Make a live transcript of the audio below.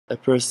a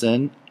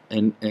person,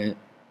 a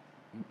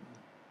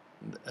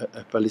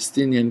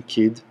Palestinian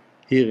kid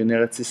here in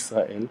Eretz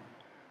Israel,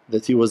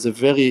 that he was a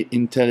very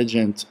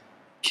intelligent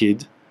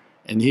kid,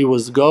 and he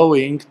was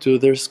going to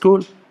their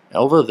school.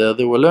 Over there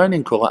they were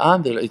learning Quran.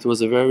 It was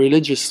a very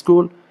religious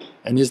school,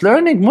 and he's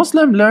learning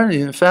Muslim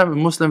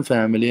Muslim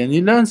family, and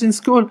he learns in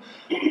school.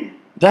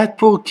 That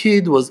poor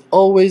kid was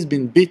always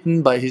been beaten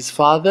by his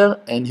father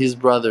and his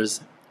brothers.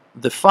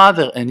 The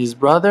father and his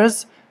brothers,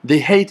 they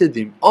hated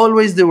him.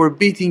 Always they were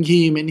beating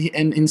him and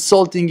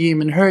insulting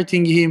him and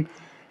hurting him.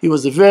 He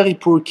was a very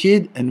poor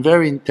kid and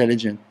very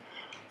intelligent.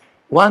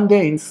 One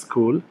day in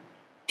school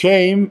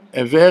came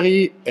a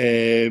very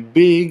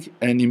big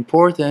and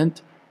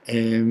important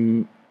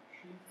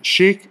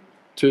sheikh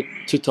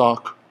to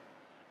talk.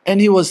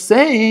 And he was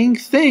saying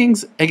things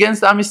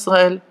against Am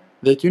Israel,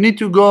 that you need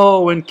to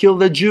go and kill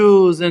the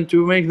Jews and to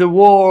make the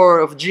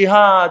war of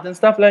jihad and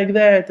stuff like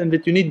that, and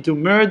that you need to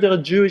murder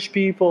Jewish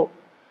people.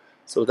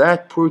 So that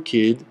poor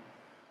kid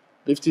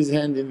lifted his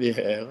hand in the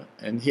air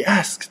and he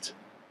asked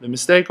the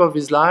mistake of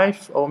his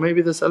life, or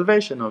maybe the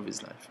salvation of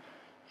his life.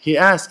 He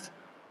asked,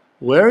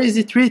 where is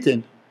it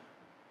written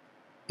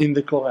in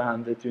the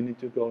Quran that you need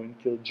to go and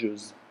kill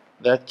Jews?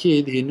 That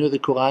kid, he knew the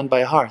Quran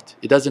by heart.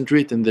 It doesn't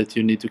written that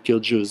you need to kill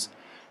Jews.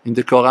 In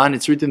the Quran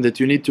it's written that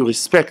you need to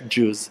respect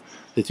Jews,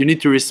 that you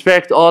need to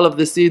respect all of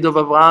the seed of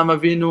Abraham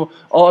Avinu,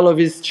 all of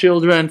his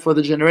children for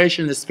the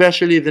generation,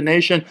 especially the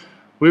nation.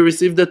 We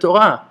received the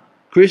Torah.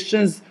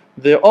 Christians,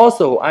 they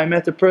also, I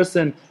met a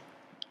person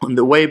on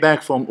the way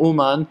back from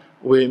Uman.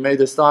 We made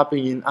a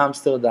stopping in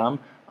Amsterdam.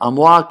 I'm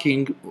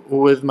walking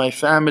with my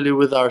family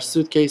with our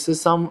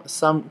suitcases.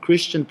 Some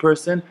Christian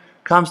person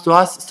comes to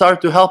us,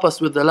 start to help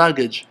us with the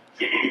luggage.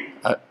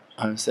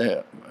 I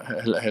say,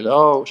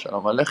 hello,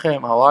 shalom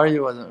aleichem, how are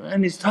you?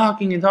 And he's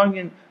talking and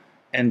talking.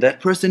 And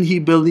that person, he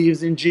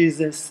believes in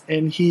Jesus,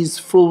 and he's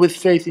full with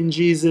faith in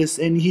Jesus,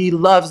 and he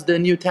loves the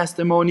New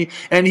Testimony,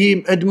 and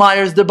he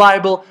admires the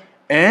Bible,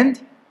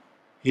 and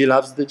he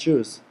loves the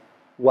Jews.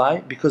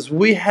 Why? Because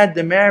we had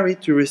the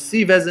merit to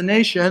receive as a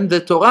nation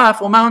the Torah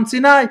from Mount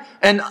Sinai,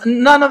 and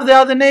none of the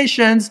other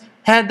nations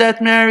had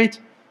that merit.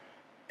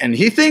 And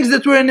he thinks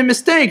that we're in a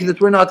mistake, that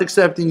we're not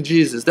accepting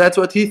Jesus. That's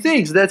what he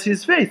thinks, that's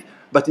his faith.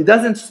 But it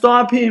doesn't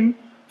stop him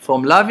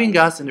from loving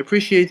us and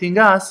appreciating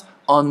us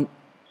on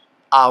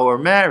our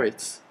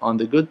merits, on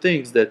the good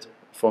things that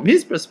from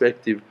his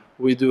perspective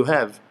we do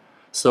have.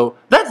 So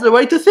that's the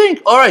way to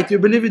think. Alright, you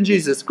believe in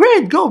Jesus.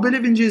 Great, go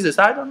believe in Jesus.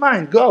 I don't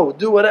mind. Go,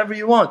 do whatever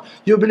you want.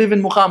 You believe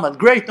in Muhammad.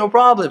 Great, no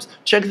problems.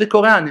 Check the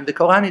Quran. In the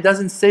Quran it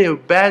doesn't say a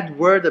bad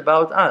word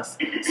about us.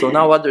 So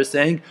now what they're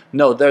saying,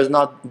 no,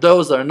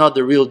 those are not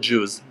the real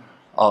Jews.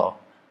 Oh,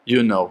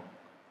 you know.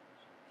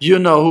 You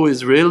know who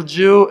is real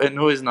Jew and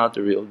who is not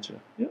a real Jew.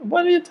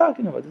 What are you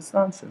talking about? It's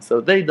nonsense.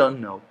 So they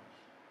don't know.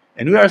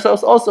 And we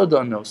ourselves also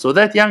don't know. So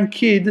that young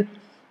kid,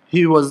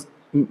 he was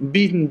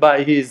beaten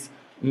by his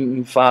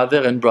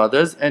father and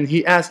brothers, and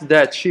he asked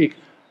that sheikh,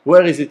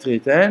 where is it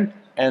written?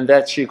 And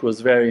that sheikh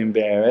was very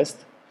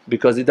embarrassed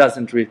because it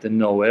doesn't written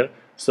nowhere.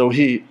 So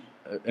he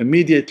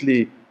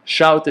immediately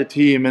shouted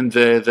him, and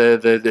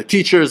the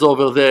teachers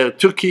over there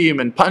took him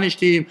and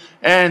punished him,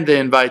 and they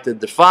invited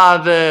the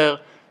father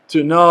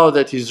to know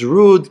that his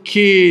rude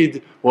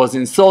kid was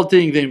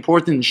insulting the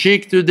important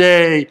sheikh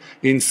today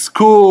in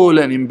school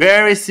and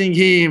embarrassing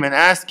him and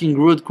asking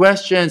rude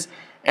questions.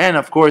 And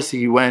of course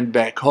he went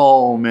back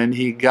home and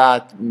he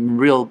got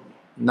real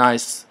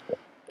nice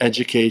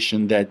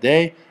education that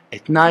day.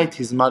 At night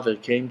his mother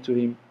came to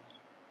him.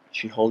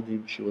 She held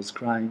him, she was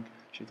crying.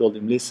 She told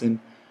him,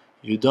 listen,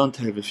 you don't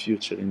have a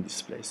future in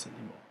this place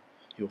anymore.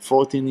 You're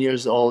 14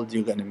 years old,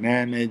 you're gonna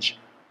manage.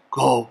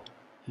 Go,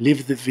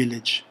 leave the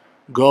village.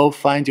 Go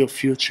find your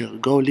future.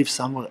 Go live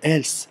somewhere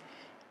else.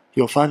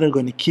 Your father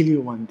gonna kill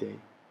you one day.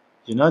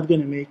 You're not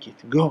gonna make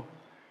it. Go.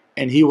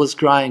 And he was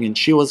crying and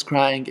she was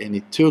crying, and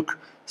it took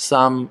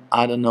some,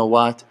 I don't know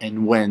what,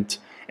 and went.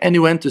 And he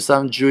went to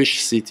some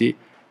Jewish city,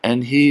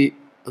 and he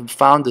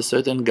found a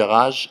certain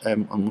garage, a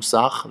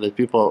musach, that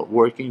people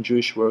working,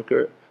 Jewish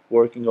worker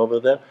working over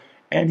there.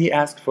 And he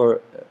asked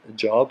for a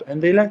job,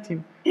 and they let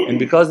him. And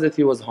because that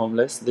he was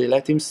homeless, they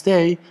let him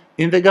stay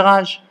in the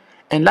garage.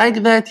 And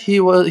like that,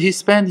 he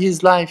spent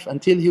his life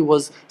until he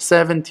was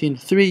 17.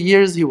 3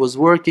 years he was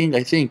working,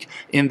 I think,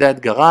 in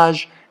that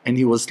garage. And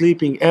he was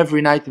sleeping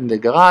every night in the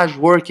garage,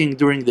 working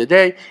during the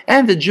day.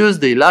 And the Jews,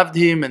 they loved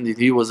him, and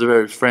he was a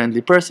very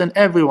friendly person.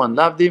 Everyone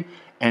loved him.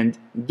 And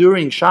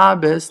during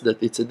Shabbos,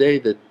 that it's a day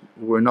that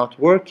we're not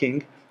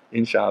working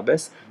in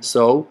Shabbos,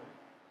 so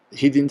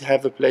he didn't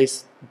have a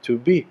place to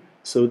be.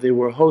 So they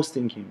were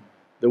hosting him.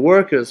 The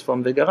workers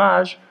from the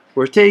garage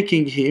were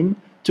taking him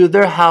to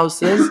their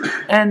houses,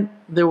 and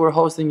they were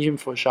hosting him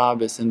for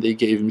Shabbos, and they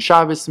gave him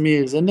Shabbos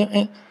meals.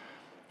 And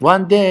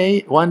one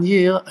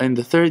year, in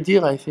the third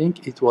year, I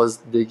think, it was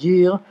the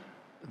year,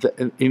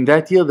 in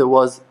that year there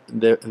was,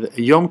 the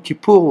Yom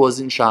Kippur was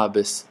in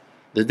Shabbos.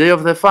 The day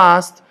of the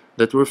fast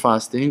that we're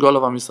fasting, all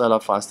of Am Israel are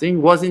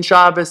fasting, was in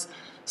Shabbos.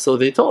 So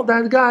they told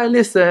that guy,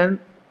 listen,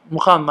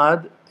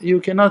 Muhammad, you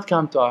cannot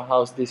come to our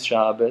house this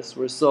Shabbos,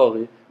 we're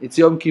sorry, it's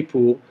Yom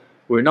Kippur,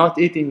 we're not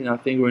eating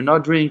nothing, we're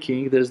not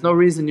drinking, there's no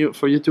reason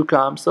for you to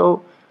come,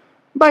 so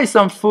buy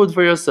some food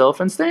for yourself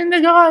and stay in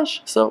the garage.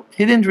 So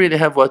he didn't really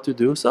have what to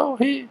do,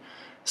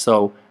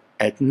 so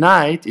at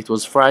night, it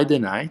was Friday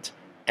night,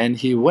 and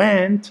he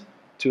went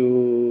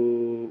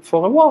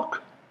for a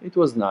walk. It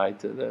was night,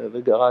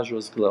 the garage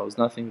was closed,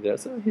 nothing there.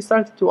 So he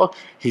started to walk.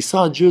 He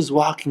saw Jews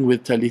walking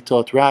with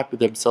talitot, wrapped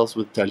themselves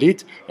with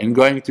talit, and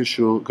going to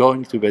shul,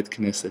 going to Bet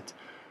Knesset.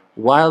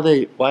 While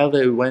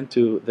they went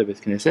to the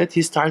Bet Knesset,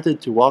 he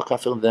started to walk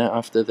after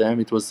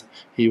them.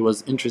 He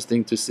was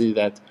interesting to see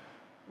that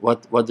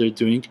what they're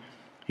doing.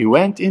 He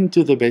went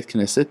into the Bet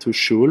Knesset, to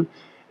shul,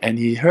 and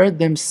he heard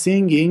them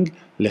singing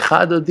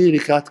Lecha Dodi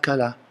Likat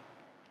Kala.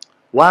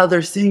 While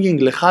they're singing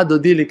Lecha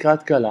Dodi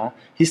Likat Kala,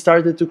 he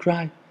started to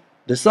cry.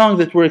 The song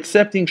that we're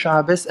accepting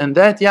Shabbos, and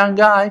that young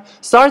guy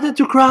started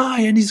to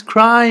cry, and he's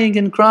crying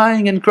and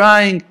crying and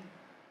crying.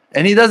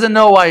 And he doesn't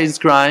know why he's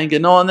crying,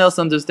 and no one else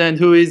understands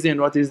who he is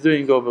and what he's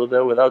doing over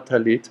there without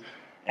talit.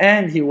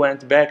 And he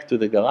went back to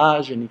the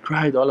garage, and he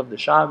cried all of the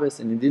Shabbos,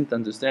 and he didn't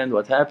understand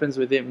what happens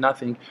with him,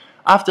 nothing.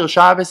 After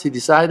Shabbos, he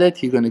decided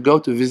he's going to go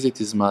to visit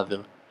his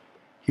mother.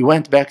 He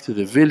went back to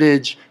the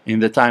village in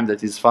the time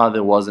that his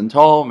father wasn't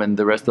home, and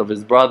the rest of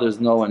his brothers,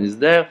 no one is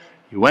there.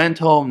 He went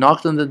home,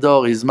 knocked on the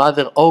door, his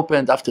mother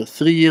opened. After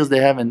 3 years they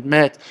haven't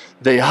met.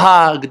 They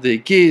hugged, they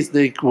kissed,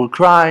 they were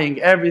crying,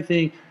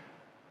 everything.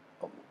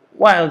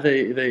 While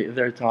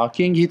they're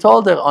talking, he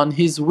told her on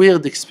his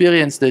weird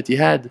experience that he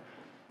had,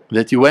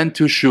 that he went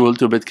to shul,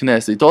 to Bet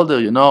Knesset. He told her,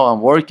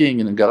 I'm working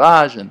in a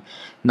garage, and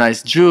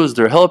nice Jews,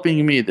 they're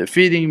helping me, they're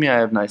feeding me, I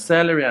have nice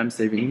salary, I'm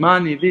saving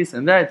money, this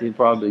and that. He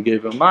probably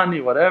gave her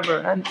money, whatever,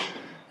 and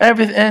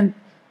everything. And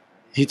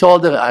he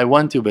told her, I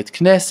went to Bet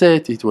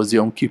Knesset, it was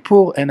Yom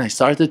Kippur, and I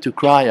started to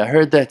cry. I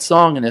heard that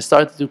song, and I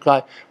started to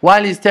cry.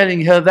 While he's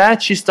telling her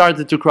that, she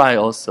started to cry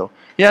also.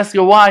 He asked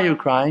her, why are you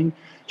crying?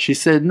 She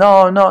said,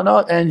 no,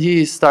 and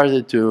he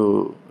started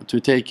to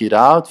take it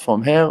out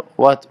from her.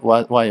 Why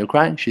are you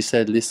crying? She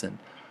said, listen,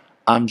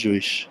 I'm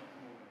Jewish.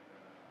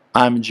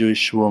 I'm a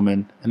Jewish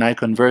woman, and I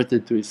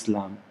converted to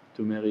Islam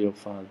to marry your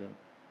father.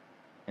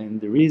 And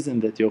the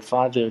reason that your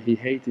father, he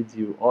hated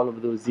you all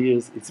of those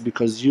years, it's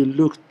because you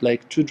looked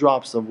like 2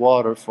 drops of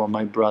water for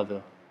my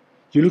brother.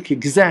 You look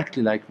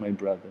exactly like my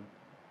brother.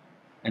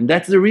 And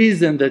that's the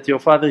reason that your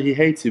father, he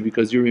hates you,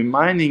 because you're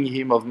reminding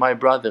him of my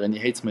brother, and he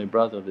hates my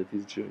brother that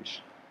is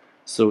Jewish.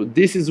 So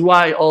this is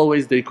why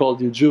always they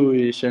called you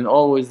Jewish, and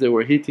always they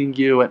were hitting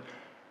you,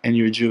 and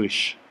you're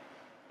Jewish.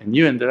 And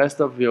you and the rest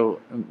of your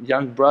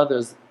young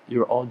brothers,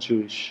 you're all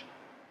Jewish.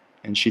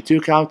 And she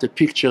took out a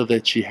picture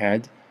that she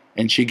had,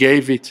 and she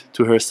gave it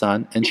to her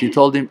son, and she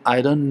told him,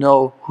 I don't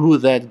know who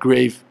that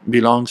grave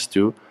belongs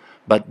to,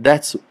 but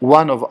that's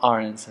one of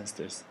our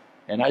ancestors,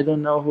 and I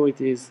don't know who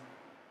it is.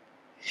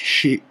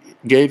 She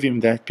gave him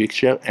that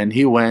picture, and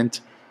he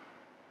went.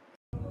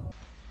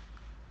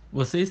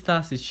 Você está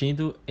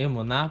assistindo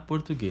Emunah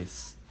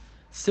Português.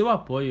 Seu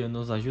apoio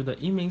nos ajuda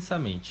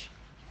imensamente.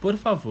 Por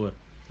favor,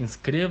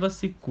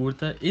 inscreva-se,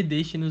 curta e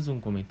deixe-nos um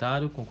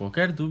comentário com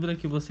qualquer dúvida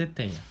que você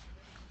tenha.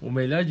 O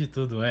melhor de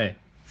tudo é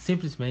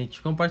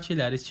simplesmente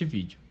compartilhar este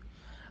vídeo,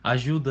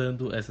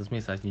 ajudando essas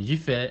mensagens de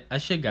fé a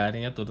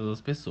chegarem a todas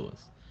as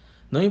pessoas.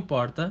 Não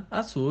importa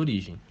a sua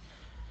origem.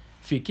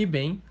 Fique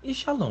bem e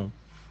shalom!